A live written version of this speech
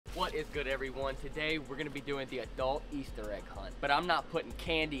What is good, everyone? Today we're gonna be doing the adult Easter egg hunt, but I'm not putting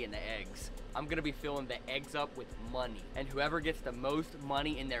candy in the eggs. I'm gonna be filling the eggs up with money, and whoever gets the most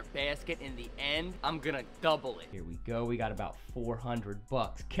money in their basket in the end, I'm gonna double it. Here we go. We got about 400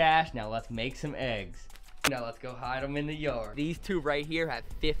 bucks cash. Now let's make some eggs. Now let's go hide them in the yard. These two right here have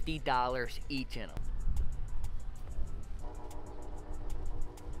 $50 each in them.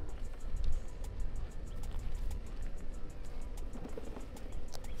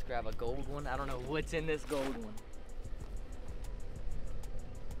 Grab a gold one. I don't know what's in this gold one.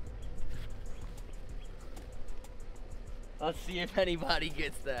 Let's see if anybody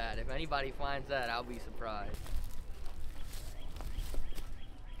gets that. If anybody finds that, I'll be surprised.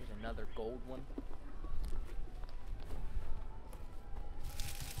 Here's another gold one.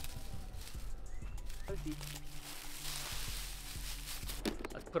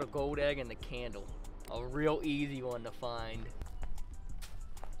 Let's put a gold egg in the candle. A real easy one to find.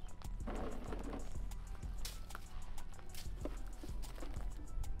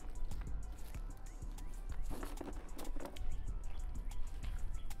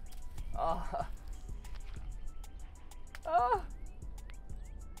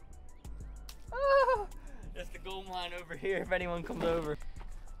 That's the gold mine over here if anyone comes over.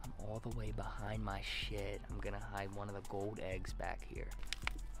 I'm all the way behind my shed. I'm gonna hide one of the gold eggs back here.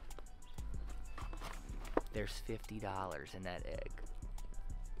 There's $50 in that egg.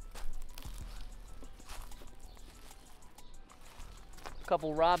 A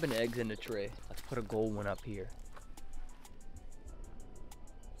couple robin eggs in the tray. Let's put a gold one up here.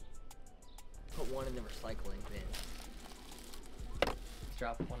 Put one in the recycling bin. Let's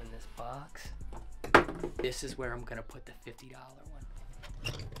drop one in this box. This is where I'm gonna put the $50 one.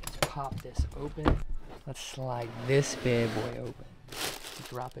 Let's pop this open. Let's slide this bad boy open.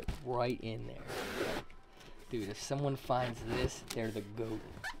 Drop it right in there. Dude, if someone finds this, they're the GOAT.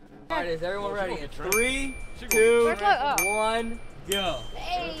 All right, is everyone ready? In 3, 2, 1, go.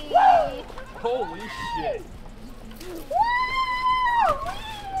 Hey. Holy shit.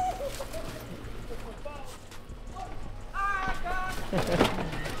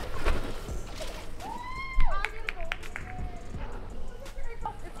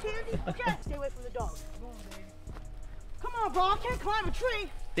 Stay away from the dog. Come on, bro. I can't climb a tree.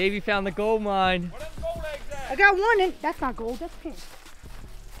 Davey found the gold mine. Where them gold eggs at? I got one in. That's not gold. That's pink.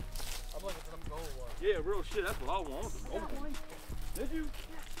 I'm looking for them gold ones. Yeah, real shit. That's what I want. Did you?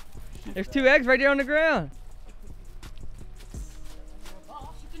 There's 2 eggs right there on the ground.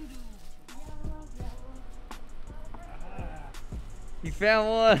 You found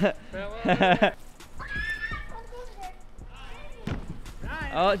one.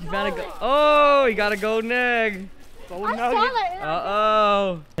 Oh, she found a oh, he got a golden egg. Golden nugget.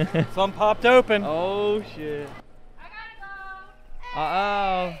 Uh-oh. Some popped open. Oh, shit.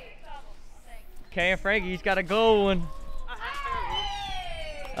 Uh-oh. Kay and Frankie's got a gold one.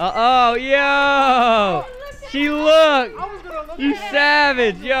 Uh-oh, yo. She looked. You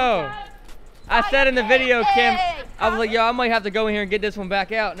savage, yo. I said in the video, Kim, I was like, yo, I might have to go in here and get this one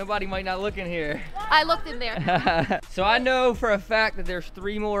back out. Nobody might not look in here. I looked in there. So I know for a fact that there's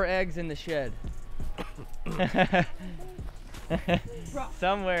 3 more eggs in the shed.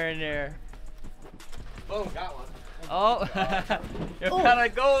 Somewhere in there. Boom, got one. Oh, you got a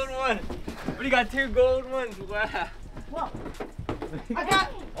gold one. But you got 2 gold ones. Wow. Whoa. I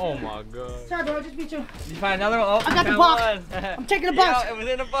got. Oh my god. Sorry, bro. I just beat you. You find another one? Oh, I got the box. I'm taking the box. Yo, it was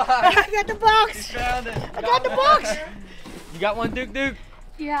in the box. I got the box. You found it. I got the box. You got one, Duke?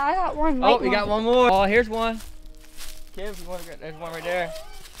 Yeah, I got one. Oh, you got one more. Oh, here's one. Kim, if you want to, there's one right there.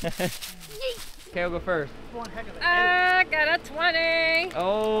 Okay, we'll go first. I got a 20.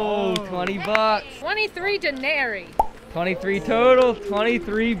 Oh, 20 bucks. 23 denarii. 23 total,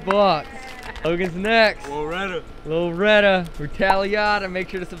 23 bucks. Logan's next. Lil Retta, Retaliata. Make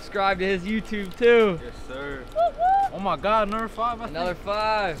sure to subscribe to his YouTube too. Yes, sir. Oh my god, another 5. Another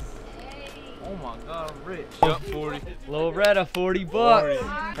 5. Oh my god, I'm rich. Yup, 40. Lil Retta, 40 bucks.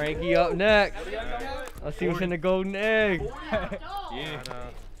 Frankie up next. Let's see what's in the golden egg. Yeah.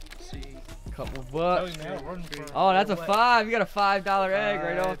 Couple bucks. Oh, that's a 5. You got a $5 egg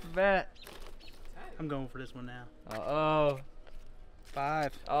right off the bat. I'm going for this one now. Uh-oh.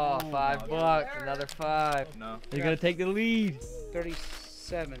 5. Oh, $5 bucks. Another 5. No. You're going to take the lead.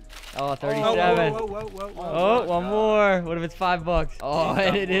 37. Oh, 37. Whoa. Oh, one more. What if it's $5? Oh,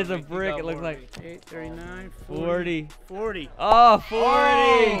 it is a brick. It looks like 8, 39, 40. 40. Oh, 40.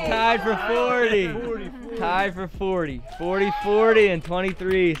 Tied for 40. Tied for 40. 40, 40, and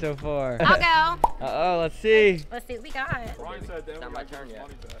 23 so far. I'll go. Uh-oh, let's see. Let's see what we got. Ryan said that. Not my turn yet.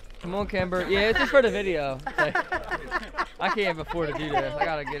 Come on, Kimber. Yeah, it's just for the video. Like, I can't afford to do this. I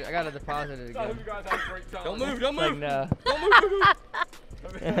gotta deposit it again. Don't move, don't Like, move. no. Don't move.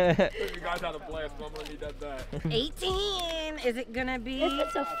 You guys had a blast, but I'm gonna need that back. 18. Is it gonna be? If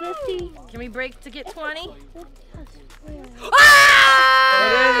it's a 50. Can we break to get 20? What is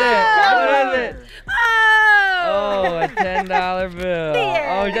it? Oh, a $10 bill.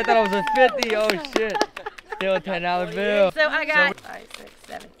 Oh, I thought it was a 50. Oh shit. Still a $10 bill. So I got 5, 6,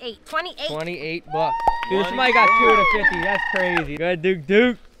 7, 8. 28. 28 bucks. Dude, somebody got 2 of the 50. That's crazy. Go ahead, Duke.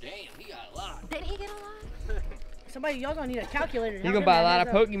 Did he get a lot? Somebody, y'all gonna need a calculator. You gonna buy a lot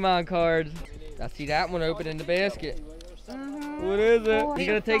of Pokemon cards. I see that one open in the basket. What is it? He's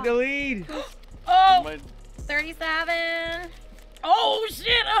gonna take the lead. Oh, 37. Oh shit!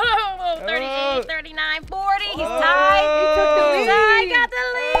 Oh, 38, 39, 40. He's tied. He took the lead. I got the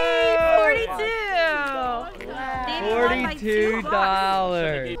lead. 42.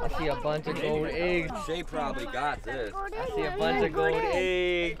 $42. I see a bunch of gold eggs. Shay probably got this. I see a bunch of gold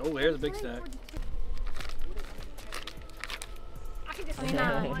eggs. Oh, there's a big stack.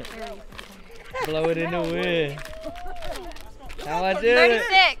 29. Blow it in the wind. How much is it?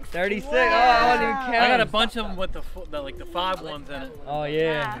 36. 36. Oh, I wasn't even counting. I got a bunch of them with the 5 ones in it. Oh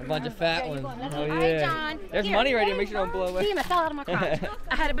yeah, a bunch of fat ones. Oh right, yeah. John. There's Here. money right here. Make sure you don't blow away. Damn, I fell out of my car.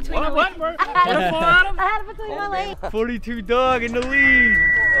 I had it between my legs. I had it between my legs. 42 dog in the lead.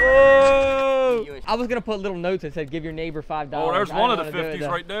 Oh! I was gonna put little notes that said give your neighbor $5. Oh, there's I one of didn't the wanna do it, 50s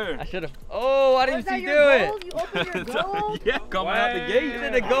though. right there. I should have. Oh, I didn't Was that see you your do it. gold? You opened your gold? Yeah, coming out the gate. You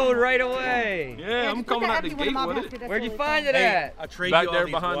did the gold right away. Yeah, I'm Just coming put out the that empty one in gate my with basket, it. that's Where'd you really find fun. it at? I trade Back you all there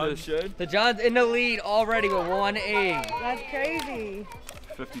these behind the ones. shed. So John's in the lead already with 1 egg. That's crazy.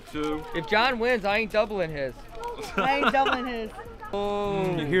 52. If John wins, I ain't doubling his. I ain't doubling his.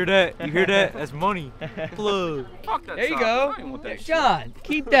 Oh. You hear that? You hear that? That's money. Plug. Fuck that There you shot. go. I ain't want that shit. John,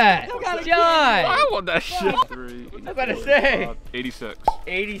 keep that. John. I want that shit. 3, I was about to say. 86.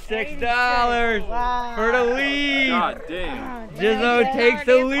 $86 Wow. for the lead. God damn. Jizzo takes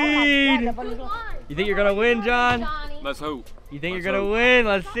the lead. You think you're gonna win, John? Let's hope. You think Let's you're gonna hope. win?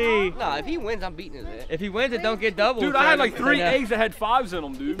 Let's see. Nah, if he wins, I'm beating his ass. If he wins it, don't get doubled. Dude, I had like 3 eggs that had 5s in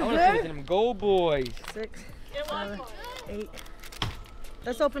them, dude. I wanna see what's in them gold boys. 6, 7, 8.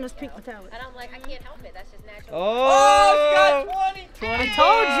 Let's open this pink metallic. And I'm like, I can't help it. That's just natural. Oh, 20. I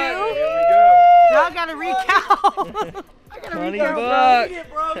told you. Here we go. Y'all gotta recount. 20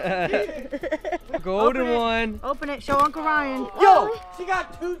 bucks. Golden one. Open it. Show Uncle Ryan. Yo, she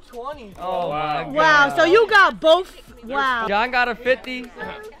got 2 20s. Oh my god. Wow. So you got both. Wow. John got a 50.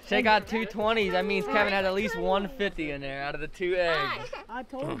 Shay got 2 20s. That means Kevin had at least 150 in there out of the 2 eggs. I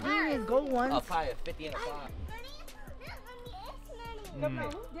told you his gold ones. Probably a 50 and a 5. Who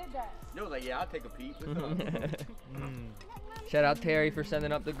did that? No, like, yeah, I'll take a peek. Shout out Terry for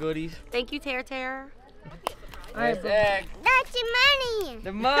sending up the goodies. Thank you, Tara. Nice egg. That's your money.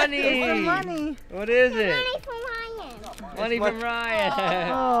 The money. It's the money. What is it? Money from Ryan. Money from Ryan.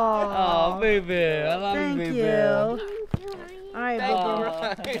 Oh. Oh, baby. I love Thank you, baby. you. All right,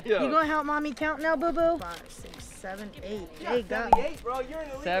 boo boo. You Yo. gonna help mommy count now, boo boo? 5, 6, 7, 8. There you go. bro, you're in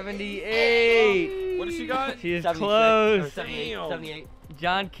the lead. 78. What does she got? She is 76, close. or 78. Damn. 78.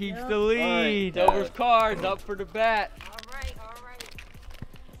 John keeps the lead. All right. Dover's cards up for the bat. All right.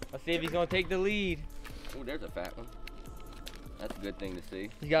 Let's see if he's gonna take the lead. Oh, there's a fat one. That's a good thing to see.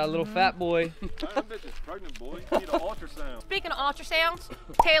 He's got a little fat boy. That bitch is pregnant, boy. You need an ultrasound. Speaking of ultrasounds,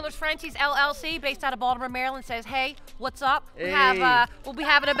 Taylor's Frenchies LLC, based out of Baltimore, Maryland, says, "Hey, what's up? We have we'll be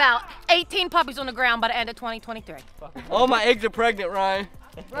having about 18 puppies on the ground by the end of 2023." All my eggs are pregnant, Ryan.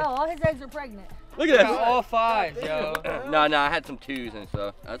 Bro, all his eggs are pregnant. Look Got at that. all 5s, yo. No, I had some 2s and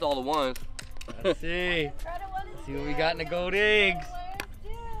stuff. That's all the 1s. Let's see. See what we got in the gold eggs.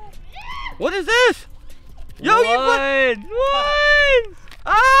 What is this? Yo, you put... Ones!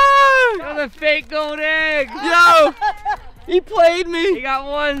 Ah! Those are fake gold eggs. Yo! He played He me. got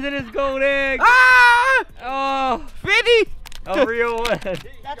 1s in his gold eggs. Ah! Oh, 50. a real one.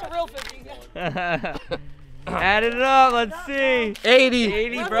 That's a real 50. Add it up, let's see. 80.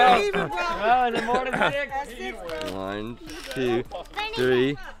 80, bro. even, bro. Oh, is it more than 6? 1, 2,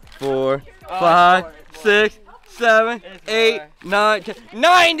 3, 4, 5, 6, 7, 8, 9, 10,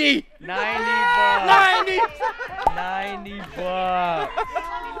 90. 90 bucks. 90. 90 bucks.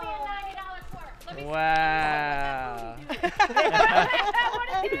 Wow.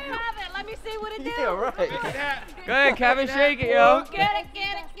 Let me see what it Yeah, right. Go ahead, Kevin, shake it, yo. Get it.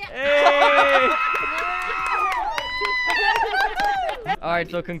 Hey. All right,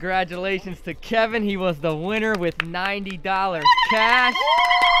 so congratulations to Kevin. He was the winner with $90 cash.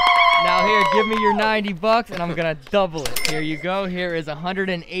 Now here, give me your 90 bucks and I'm gonna double it. Here you go. Here is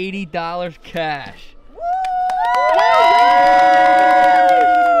 $180 cash.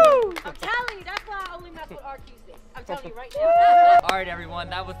 I'm telling you, that's why I only mess with RQC. I'm telling you right now. All right, everyone,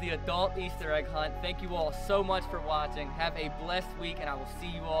 that was the adult Easter egg hunt. Thank you all so much for watching. Have a blessed week, and I will see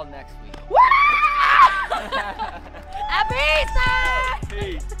you all next week. Happy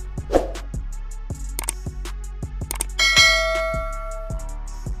Easter! Peace.